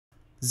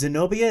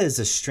Xenobia is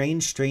a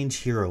strange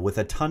hero with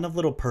a ton of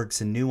little perks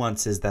and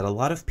nuances that a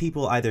lot of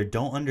people either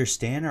don't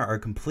understand or are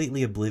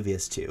completely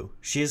oblivious to.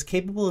 She is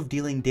capable of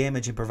dealing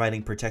damage and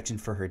providing protection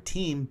for her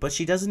team, but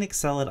she doesn't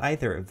excel at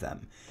either of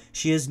them.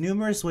 She has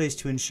numerous ways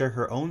to ensure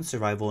her own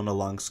survival in a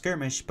long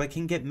skirmish, but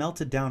can get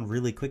melted down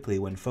really quickly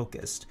when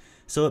focused.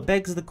 So it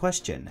begs the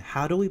question,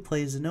 how do we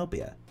play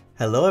Xenobia?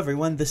 Hello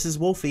everyone, this is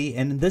Wolfie,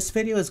 and this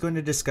video is going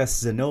to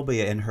discuss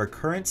Xenobia in her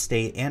current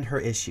state and her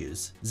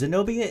issues.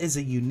 Xenobia is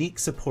a unique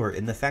support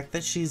in the fact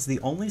that she's the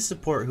only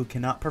support who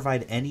cannot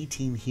provide any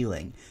team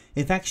healing.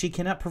 In fact, she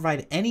cannot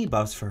provide any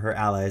buffs for her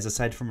allies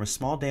aside from a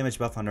small damage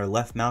buff on her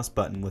left mouse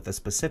button with a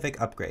specific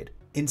upgrade.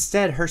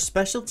 Instead, her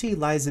specialty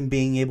lies in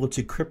being able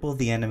to cripple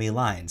the enemy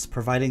lines,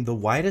 providing the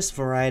widest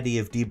variety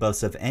of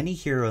debuffs of any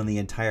hero in the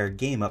entire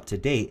game up to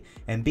date,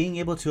 and being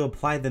able to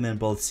apply them in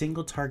both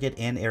single target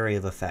and area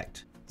of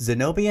effect.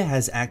 Xenobia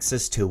has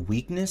access to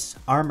Weakness,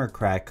 Armor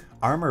Crack,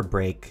 Armor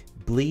Break,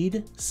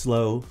 Bleed,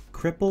 Slow,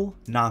 Cripple,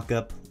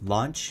 Knockup,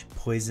 Launch,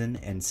 Poison,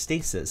 and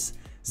Stasis.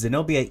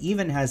 Xenobia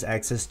even has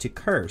access to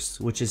Curse,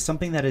 which is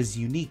something that is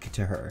unique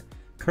to her.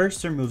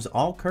 Curse removes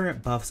all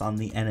current buffs on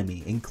the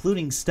enemy,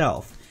 including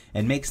Stealth,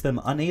 and makes them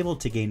unable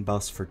to gain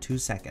buffs for 2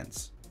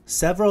 seconds.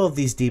 Several of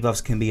these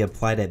debuffs can be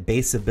applied at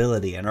base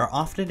ability and are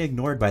often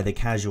ignored by the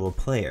casual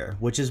player,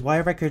 which is why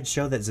records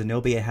show that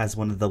Xenobia has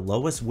one of the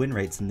lowest win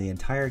rates in the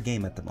entire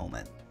game at the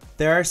moment.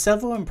 There are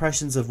several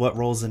impressions of what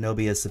role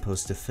Xenobia is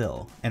supposed to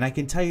fill, and I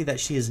can tell you that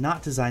she is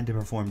not designed to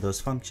perform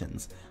those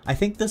functions. I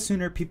think the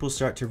sooner people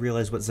start to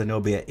realize what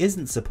Xenobia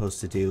isn't supposed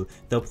to do,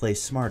 they'll play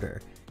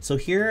smarter. So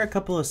here are a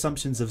couple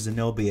assumptions of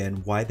Xenobia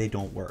and why they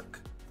don't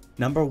work.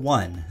 Number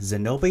 1.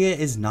 Xenobia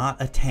is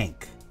not a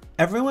tank.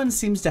 Everyone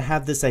seems to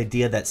have this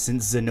idea that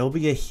since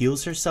Xenobia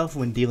heals herself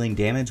when dealing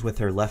damage with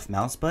her left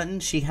mouse button,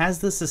 she has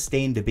the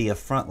sustain to be a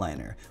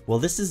frontliner. Well,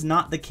 this is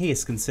not the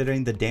case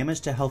considering the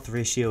damage to health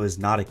ratio is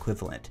not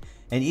equivalent.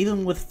 And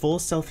even with full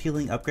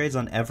self-healing upgrades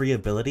on every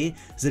ability,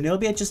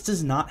 Xenobia just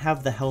does not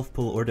have the health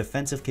pool or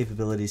defensive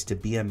capabilities to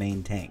be a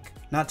main tank.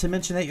 Not to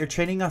mention that you're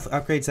trading off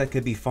upgrades that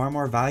could be far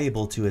more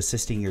valuable to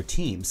assisting your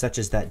team, such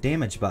as that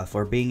damage buff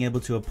or being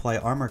able to apply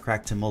Armor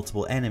Crack to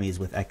multiple enemies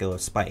with Echo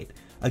of Spite.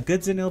 A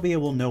good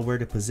Xenobia will know where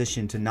to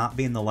position to not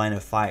be in the line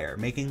of fire,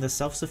 making the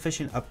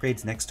self-sufficient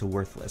upgrades next to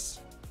worthless.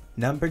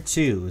 Number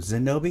 2.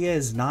 Xenobia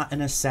is not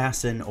an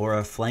assassin or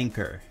a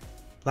flanker.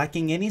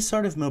 Lacking any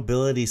sort of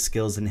mobility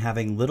skills and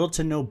having little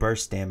to no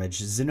burst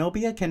damage,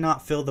 Xenobia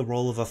cannot fill the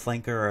role of a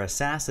flanker or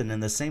assassin in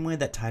the same way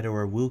that Taito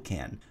or Wu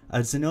can. A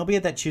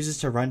Xenobia that chooses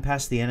to run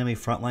past the enemy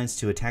front lines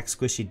to attack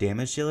squishy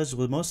damage dealers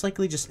will most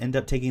likely just end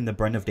up taking the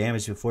brunt of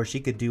damage before she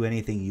could do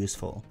anything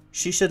useful.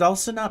 She should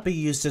also not be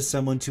used as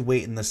someone to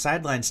wait in the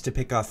sidelines to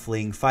pick off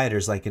fleeing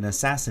fighters like an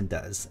assassin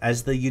does,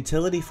 as the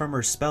utility from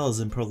her spells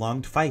in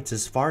prolonged fights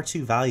is far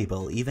too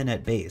valuable even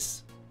at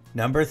base.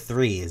 Number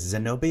 3.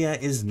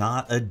 Xenobia is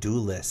not a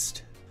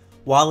duelist.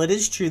 While it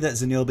is true that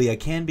Xenobia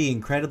can be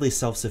incredibly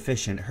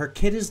self-sufficient, her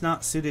kit is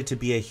not suited to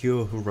be a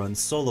hero who runs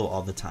solo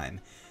all the time.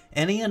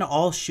 Any and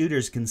all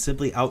shooters can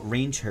simply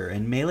outrange her,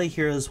 and melee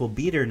heroes will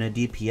beat her in a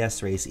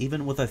DPS race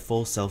even with a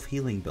full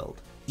self-healing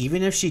build.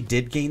 Even if she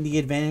did gain the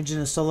advantage in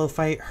a solo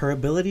fight, her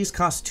abilities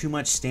cost too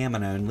much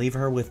stamina and leave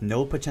her with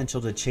no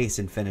potential to chase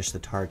and finish the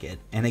target.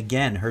 And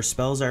again, her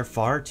spells are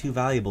far too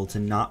valuable to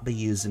not be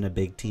used in a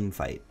big team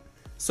fight.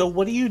 So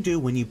what do you do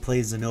when you play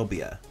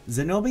Xenobia?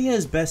 Xenobia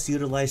is best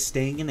utilized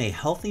staying in a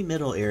healthy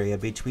middle area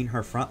between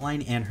her front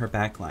line and her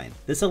back line.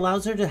 This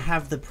allows her to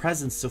have the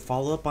presence to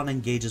follow up on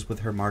engages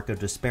with her Mark of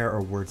Despair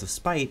or Words of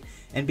Spite,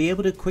 and be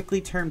able to quickly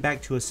turn back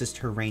to assist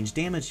her ranged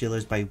damage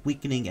dealers by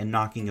weakening and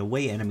knocking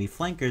away enemy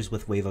flankers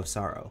with Wave of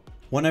Sorrow.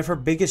 One of her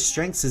biggest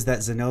strengths is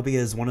that Xenobia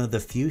is one of the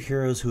few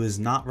heroes who is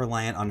not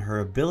reliant on her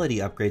ability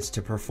upgrades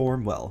to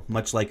perform well,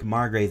 much like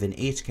Margrave and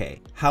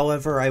HK.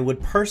 However, I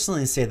would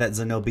personally say that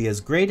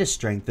Xenobia's greatest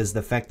strength is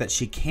the fact that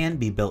she can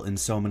be built in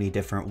so many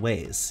different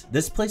ways.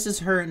 This places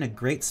her in a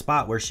great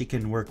spot where she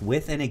can work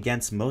with and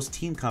against most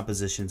team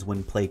compositions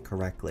when played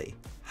correctly.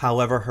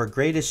 However, her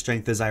greatest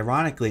strength is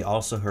ironically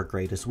also her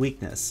greatest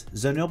weakness.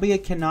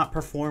 Xenobia cannot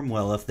perform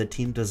well if the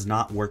team does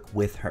not work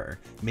with her,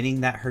 meaning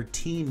that her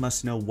team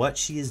must know what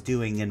she is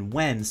doing and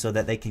when so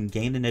that they can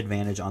gain an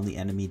advantage on the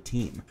enemy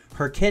team.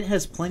 Her kit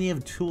has plenty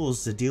of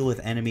tools to deal with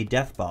enemy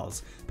death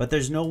balls, but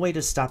there's no way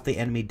to stop the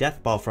enemy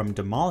death ball from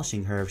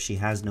demolishing her if she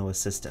has no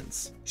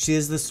assistance. She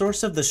is the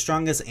source of the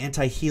strongest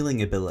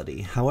anti-healing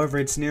ability, however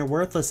it's near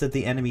worthless if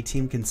the enemy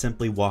team can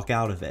simply walk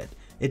out of it.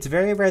 It's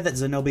very rare that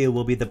Xenobia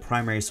will be the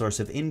primary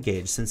source of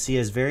engage since she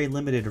has very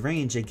limited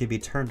range and can be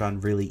turned on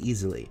really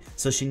easily,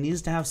 so she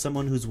needs to have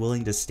someone who's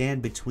willing to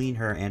stand between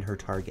her and her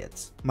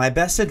targets. My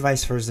best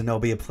advice for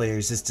Xenobia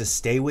players is to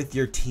stay with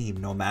your team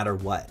no matter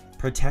what.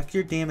 Protect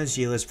your damage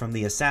dealers from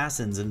the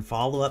assassins and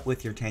follow up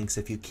with your tanks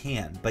if you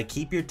can, but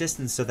keep your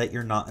distance so that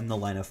you're not in the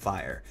line of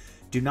fire.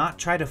 Do not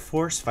try to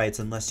force fights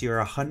unless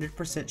you're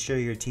 100% sure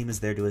your team is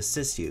there to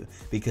assist you,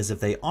 because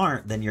if they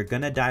aren't, then you're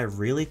gonna die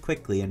really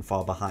quickly and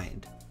fall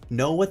behind.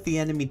 Know what the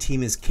enemy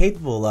team is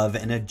capable of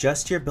and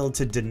adjust your build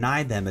to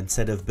deny them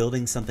instead of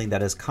building something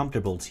that is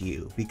comfortable to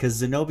you, because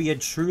Xenobia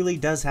truly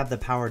does have the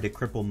power to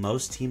cripple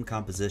most team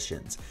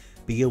compositions.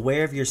 Be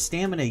aware of your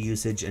stamina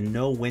usage and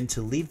know when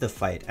to leave the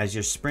fight, as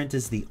your sprint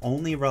is the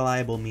only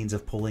reliable means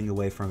of pulling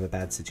away from a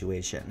bad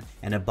situation.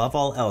 And above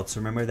all else,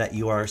 remember that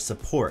you are a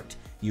support.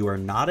 You are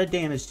not a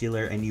damage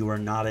dealer and you are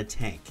not a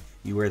tank.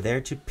 You are there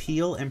to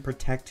peel and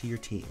protect your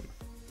team.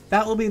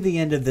 That will be the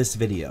end of this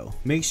video.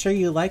 Make sure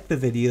you like the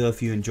video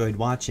if you enjoyed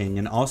watching,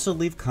 and also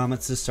leave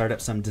comments to start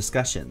up some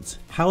discussions.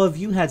 How have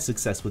you had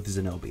success with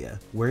Xenobia?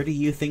 Where do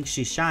you think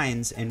she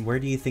shines and where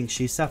do you think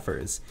she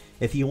suffers?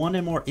 If you want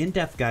a more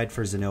in-depth guide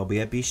for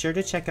Xenobia, be sure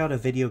to check out a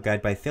video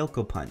guide by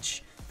Falco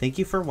Punch. Thank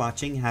you for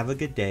watching, have a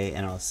good day,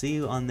 and I'll see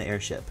you on the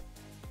airship.